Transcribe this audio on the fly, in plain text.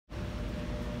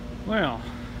Well,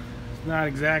 it's not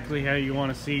exactly how you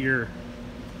want to see your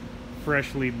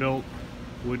freshly built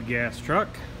wood gas truck.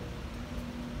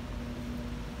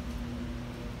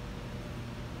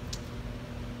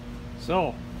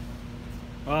 So,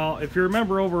 well, if you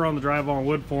remember over on the Drive On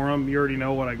Wood forum, you already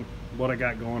know what I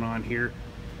got going on here.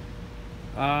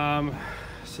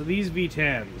 So these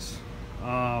V10s,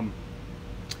 I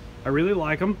really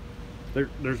like them.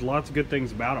 There's lots of good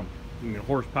things about them. I mean,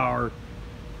 horsepower,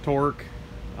 torque.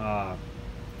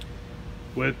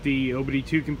 With the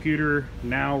OBD2 computer,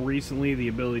 now recently the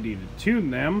ability to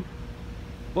tune them,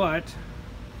 but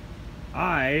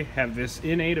I have this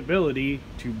innate ability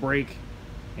to break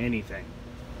anything.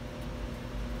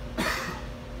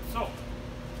 So,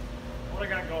 what I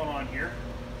got going on here,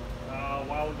 a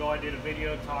while ago I did a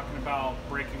video talking about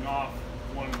breaking off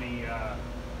one of the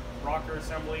rocker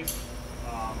assemblies.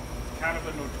 It's kind of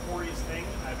a notorious thing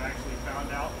I've actually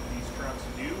found out these trucks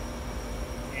do,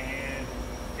 and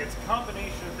it's a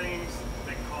combination of things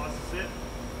that causes it.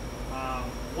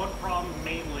 One problem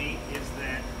mainly is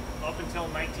that up until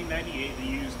 1998 they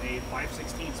used a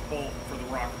 5/16 bolt for the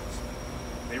rockers.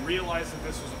 They realized that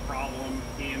this was a problem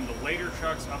in the later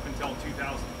trucks up until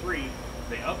 2003.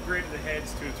 They upgraded the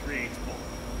heads to a 3/8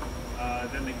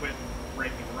 bolt. Then they quit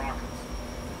breaking the rockers.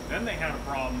 Then they had a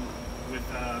problem with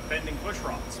bending push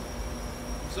rods.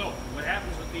 So what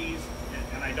happens with these,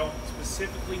 and I don't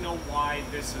specifically know why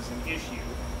this is an issue,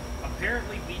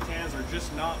 apparently V10s are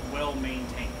just not well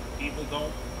maintained. People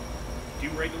don't do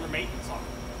regular maintenance on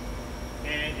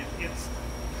them. And it's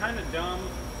kind of dumb,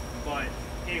 but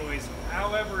anyways,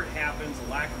 however it happens,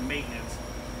 lack of maintenance,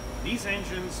 these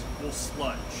engines will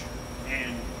sludge,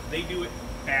 and they do it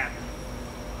badly.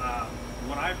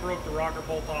 When I broke the rocker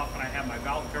bolt off and I had my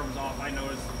valve covers off, I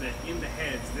noticed that in the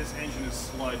heads, this engine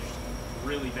is sludged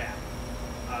really bad.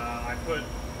 I put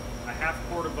a half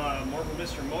quart of Marble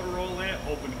Mr. motor oil in it,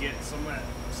 hoping to get some of that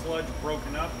sludge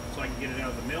broken up so I can get it out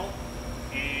of the mill.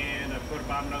 And I put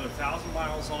about another 1,000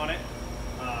 miles on it.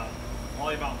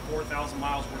 Probably about 4,000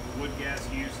 miles worth of wood gas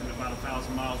used and about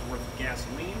 1,000 miles worth of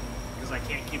gasoline, because I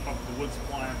can't keep up with the wood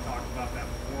supply. I've talked about that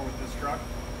before with this truck.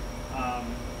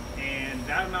 And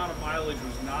that amount of mileage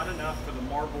was not enough for the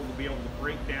marble to be able to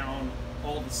break down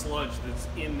all the sludge that's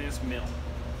in this mill.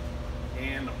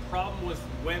 And the problem with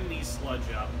when these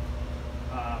sludge up,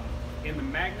 in the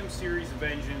Magnum series of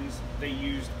engines, they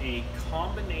used a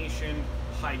combination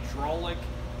hydraulic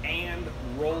and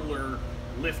roller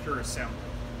lifter assembly.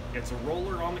 It's a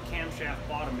roller on the camshaft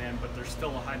bottom end, but there's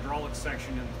still a hydraulic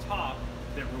section in the top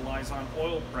that relies on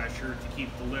oil pressure to keep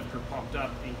the lifter pumped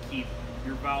up and keep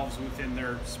your valves within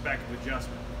their spec of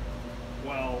adjustment.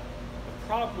 Well, the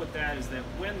problem with that is that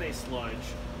when they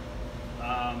sludge,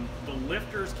 the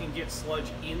lifters can get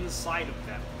sludge inside of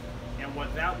them. And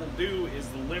what that will do is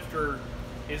the lifter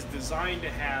is designed to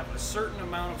have a certain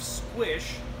amount of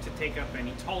squish to take up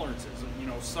any tolerances, you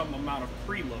know, some amount of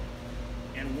preload.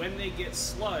 And when they get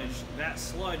sludged, that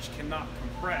sludge cannot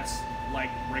compress like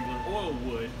regular oil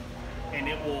would, and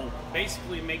it will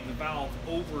basically make the valve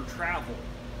over travel.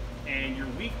 And your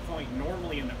weak point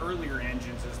normally in the earlier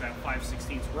engines is that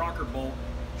 5/16 rocker bolt.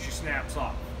 She snaps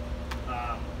off.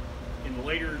 In the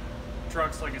later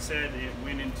trucks, like I said, it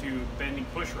went into bending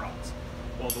push rods.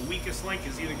 Well, the weakest link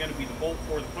is either going to be the bolt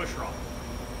or the push rod.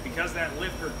 Because that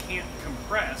lifter can't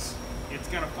compress, it's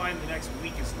going to find the next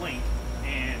weakest link,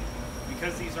 and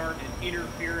because these aren't an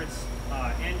interference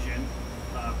engine,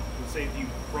 let's say if you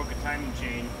broke a timing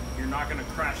chain, you're not going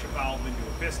to crash a valve into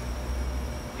a piston.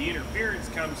 The interference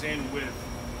comes in with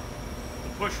the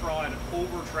push rod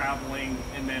over traveling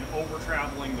and then over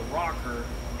traveling the rocker,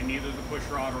 and neither the push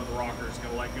rod or the rocker is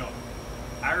going to let go.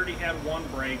 I already had one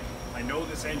break. I know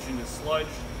this engine is sludged,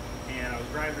 and I was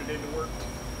driving it into work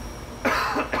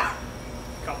a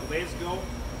couple days ago,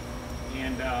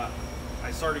 and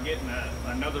I started getting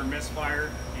another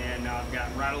misfire, and now I've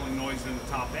got rattling noise in the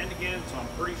top end again, so I'm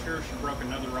pretty sure she broke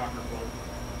another rocker bolt.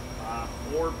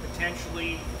 Or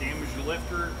potentially damaged the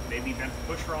lifter, maybe bent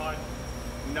the push rod.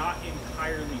 Not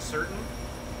entirely certain,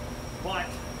 but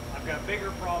I've got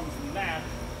bigger problems than that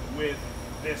with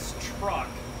this truck,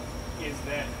 is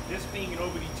that this being an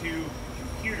OBD2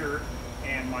 computer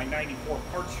and my 94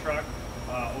 parts truck,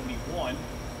 OBD1,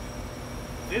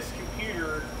 this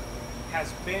computer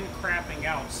has been crapping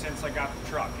out since I got the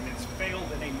truck, and it's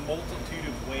failed in a multitude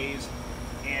of ways,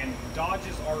 and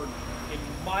Dodges are, in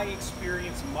my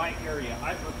experience, in my area,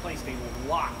 I've replaced a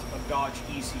lot of Dodge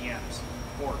ECMs,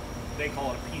 or they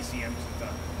call it a PCM, it's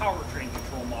a powertrain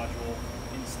control module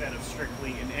instead of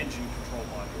strictly an engine control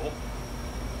module.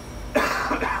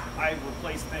 I've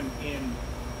replaced them in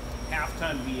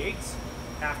half-ton V8s,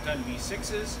 half-ton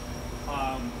V6s.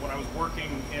 When I was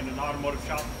working in an automotive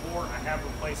shop before, I have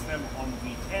replaced them on the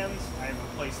V10s. I have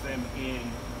replaced them in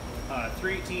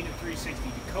 318 and 360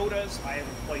 Dakotas. I have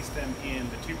replaced them in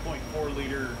the 2.4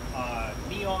 liter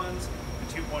Neons,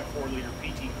 the 2.4 liter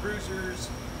PT Cruisers.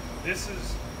 This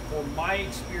is, for my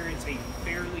experience, a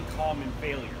fairly common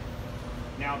failure.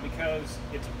 Now, because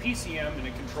it's a PCM and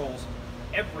it controls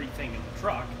everything in the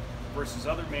truck versus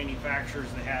other manufacturers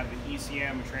that have an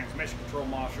ECM, a transmission control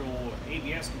module, an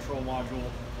ABS control module,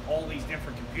 all these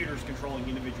different computers controlling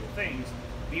individual things,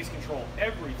 these control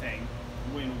everything.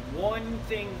 When one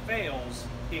thing fails,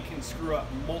 it can screw up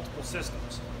multiple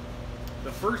systems.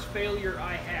 The first failure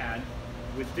I had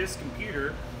with this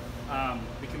computer,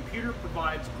 the computer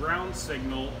provides ground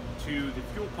signal to the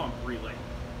fuel pump relay,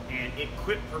 and it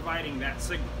quit providing that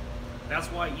signal. That's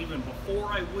why even before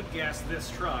I would gas this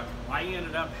truck, I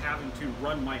ended up having to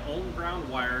run my own ground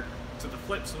wire to the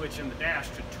flip switch in the dash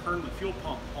to turn the fuel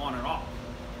pump on and off.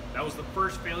 That was the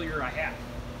first failure I had.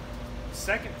 The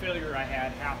second failure I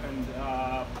had happened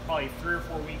probably 3 or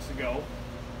 4 weeks ago,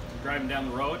 driving down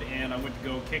the road, and I went to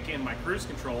go kick in my cruise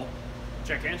control.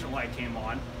 Check engine light came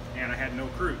on, and I had no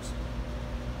cruise.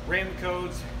 Ran the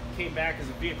codes, came back as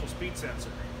a vehicle speed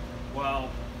sensor. Well,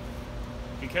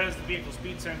 because the vehicle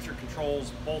speed sensor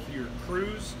controls both your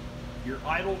cruise, your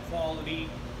idle quality,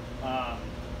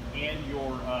 and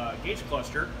your gauge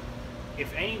cluster,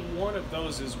 if any one of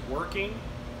those is working,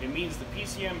 it means the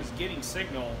PCM is getting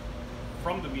signal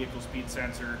from the vehicle speed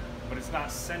sensor, but it's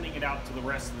not sending it out to the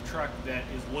rest of the truck that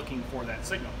is looking for that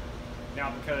signal.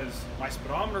 Now, because my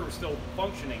speedometer was still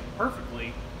functioning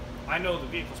perfectly, I know the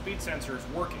vehicle speed sensor is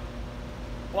working,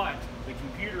 but the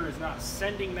computer is not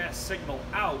sending that signal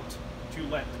out to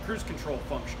let the cruise control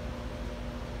function.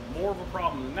 More of a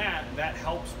problem than that, that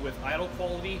helps with idle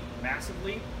quality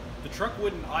massively. The truck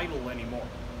wouldn't idle anymore.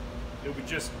 It would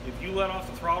just, if you let off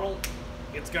the throttle,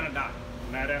 it's gonna die.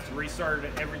 And I'd have to restart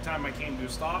it every time I came to a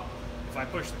stop. If I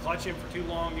pushed the clutch in for too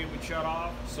long, it would shut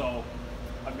off. So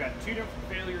I've got 2 different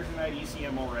failures in that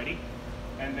ECM already.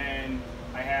 And then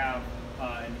I have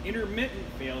an intermittent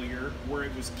failure where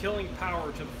it was killing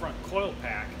power to the front coil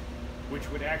pack, which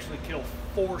would actually kill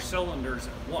 4 cylinders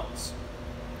at once.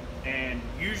 And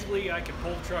usually I could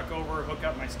pull the truck over, hook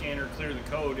up my scanner, clear the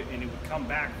code, and it would come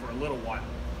back for a little while.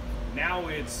 Now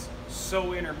it's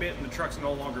so intermittent, the truck's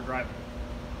no longer drivable.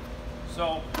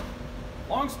 So,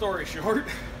 long story short,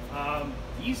 the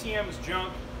ECM is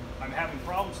junk. I'm having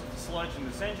problems with the sludge in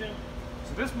this engine.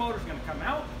 So this motor's gonna come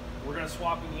out. We're gonna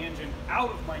swap the engine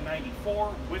out of my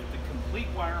 94 with the complete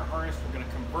wire harness. We're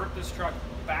gonna convert this truck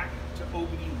back to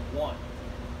OBD1.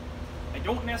 I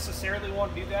don't necessarily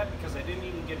want to do that because I didn't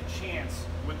even get a chance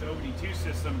with the OBD2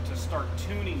 system to start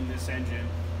tuning this engine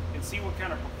and see what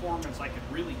kind of performance I could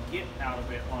really get out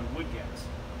of it on wood gas.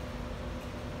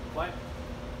 But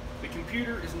the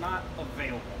computer is not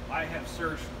available. I have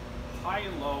searched high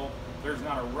and low. There's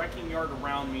not a wrecking yard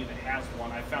around me that has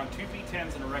one. I found 2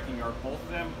 V10s in a wrecking yard, both of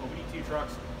them OBD2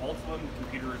 trucks, both of them the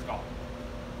computer is gone.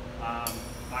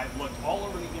 I've looked all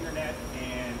over the internet,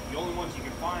 and the only ones you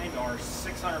can find are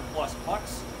 600 plus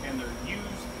bucks, and they're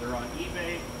used, they're on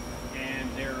eBay, and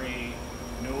they're a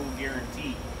no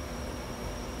guarantee.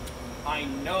 I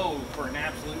know for an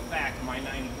absolute fact my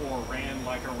 94 ran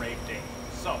like a rape date.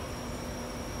 So,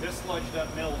 this sludged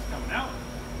up mill is coming out.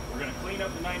 We're gonna clean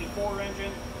up the 94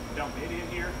 engine, dump it in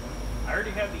here. I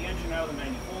already had the engine out of the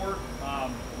 94.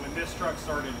 When this truck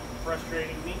started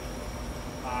frustrating me,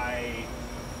 I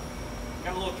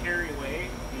got a little carried away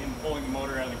in pulling the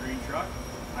motor out of the green truck.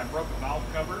 I broke a valve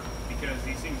cover because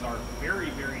these things are very,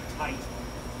 very tight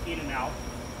in and out.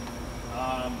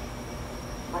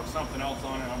 Broke something else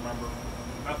on it, I don't remember.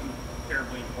 Nothing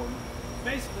terribly important.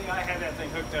 Basically, I had that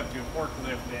thing hooked up to a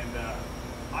forklift, and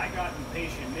I got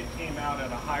impatient. It came out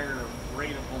at a higher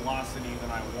rate of velocity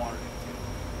than I wanted it to.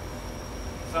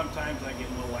 Sometimes I get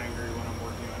a little angry when I'm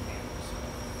working on vehicles.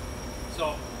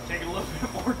 So, taking a little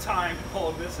bit more time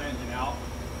pulling this engine out,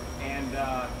 and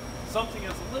something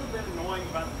that's a little bit annoying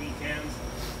about the V10s,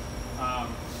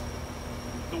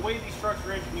 the way these trucks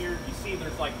are engineered, you see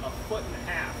there's like 1.5 foot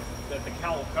that the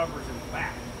cowl covers in the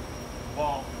back.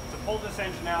 Well, to pull this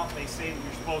engine out, they say that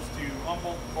you're supposed to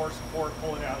unbolt the core support,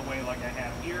 pull it out of the way like I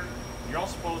have here. You're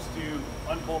also supposed to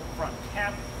unbolt the front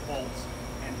cab bolts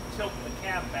and tilt the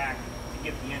cab back to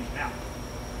get the engine out.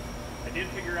 I did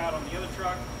figure out on the other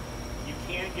truck, you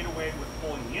can get away with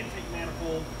pulling the intake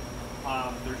manifold.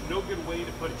 There's no good way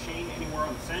to put a chain anywhere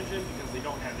on this engine because they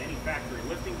don't have any factory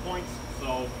lifting points.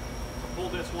 So to pull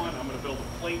this one, I'm going to build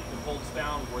a plate that bolts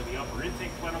down where the upper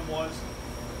intake plenum was.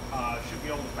 Should be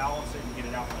able to balance it and get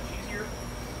it out much easier.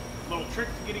 Little trick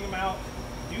to getting them out,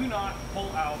 do not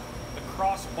pull out the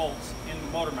cross bolts in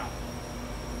the motor mount.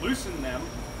 Loosen them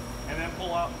and then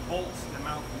pull out the bolts that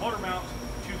mount the motor mount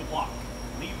to the block.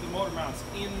 Leave the motor mounts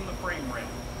in the frame rail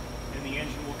and the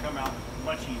engine will come out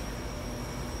much easier.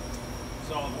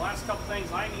 So the last couple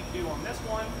things I need to do on this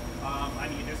one, I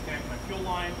need to disconnect my fuel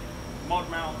line, motor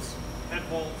mounts, head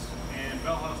bolts, and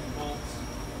bell housing bolts,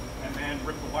 and then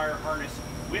rip the wire harness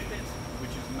with it,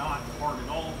 which is not hard at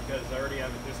all because I already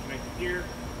have it disconnected here.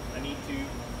 I need to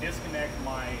disconnect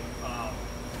my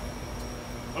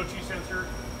O2 sensor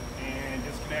and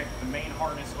disconnect the main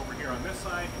harness over here on this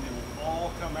side, and it will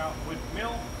all come out with the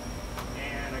mill.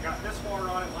 And I got this wire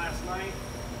on it last night.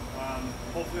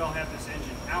 Hopefully I'll have this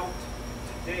engine out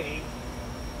today.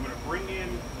 I'm going to bring in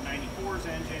the 94's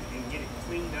engine and get it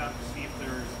cleaned up to see if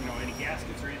there's any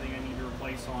gaskets or anything I need to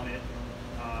replace on it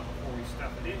before we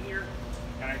stuff it in here.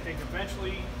 And I think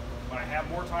eventually, when I have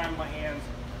more time on my hands,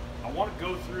 I want to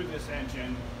go through this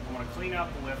engine. I want to clean out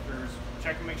the lifters,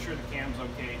 check and make sure the cam's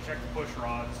okay, check the push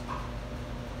rods,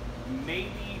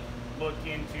 maybe look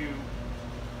into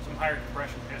some higher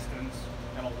compression pistons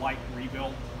and a light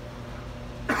rebuild.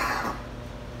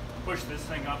 Push this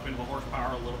thing up into the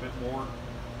horsepower a little bit more,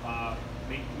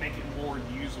 make it more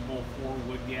usable for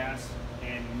wood gas,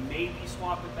 and maybe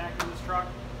swap it back in this truck.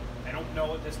 I don't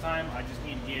know at this time. I just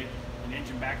need to get an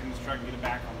engine back in this truck and get it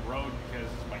back on the road because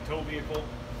it's my tow vehicle.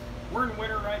 We're in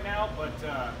winter right now, but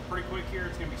pretty quick here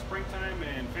it's going to be springtime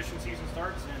and fishing season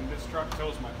starts, and this truck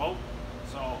tows my boat.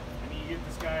 So I need to get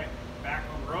this guy back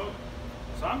on the road.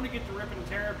 So I'm going to get to ripping and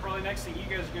tearing. Probably next thing you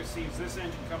guys are going to see is this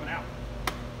engine coming out.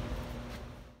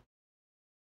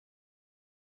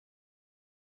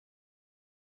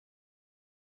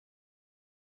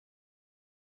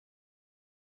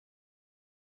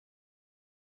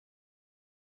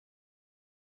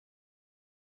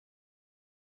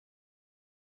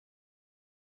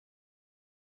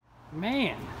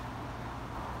 Man,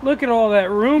 look at all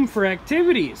that room for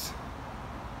activities.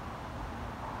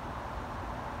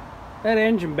 That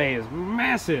engine bay is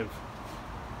massive.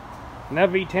 And that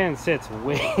V10 sits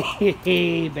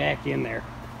way back in there.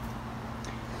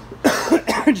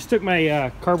 I just took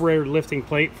my carburetor lifting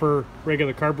plate for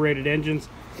regular carbureted engines,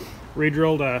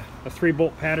 re-drilled a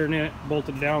 3-bolt pattern in it,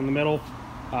 bolted it down in the middle.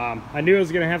 I knew it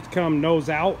was going to have to come nose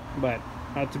out, but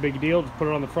not too big a deal. Just put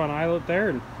it on the front eyelet there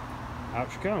and out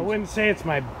she comes. I wouldn't say it's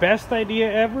my best idea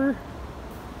ever,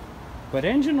 but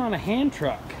engine on a hand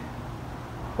truck,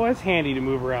 well, it's handy to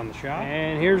move around the shop.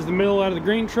 And here's the mill out of the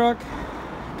green truck.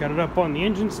 Got it up on the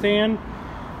engine stand,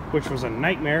 which was a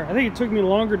nightmare. I think it took me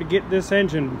longer to get this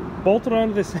engine bolted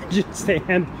onto this engine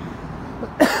stand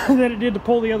than it did to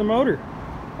pull the other motor.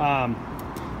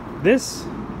 This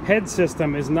head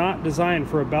system is not designed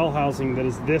for a bell housing that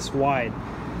is this wide.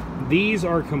 These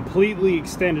are completely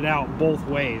extended out both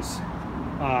ways.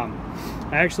 I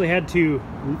actually had to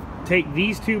take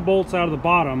these 2 bolts out of the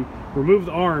bottom, remove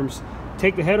the arms,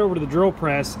 take the head over to the drill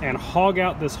press, and hog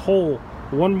out this hole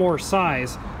one more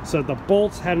size so that the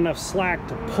bolts had enough slack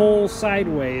to pull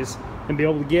sideways and be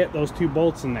able to get those 2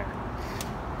 bolts in there.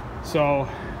 So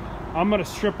I'm going to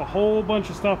strip a whole bunch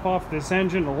of stuff off this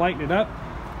engine to lighten it up,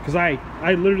 because I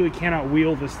literally cannot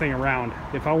wheel this thing around.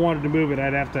 If I wanted to move it,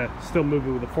 I'd have to still move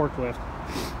it with a forklift.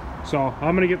 So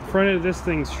I'm going to get the front end of this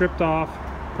thing stripped off,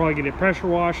 probably get it pressure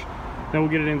washed, then we'll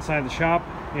get it inside the shop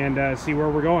and see where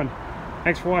we're going.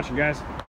 Thanks for watching, guys.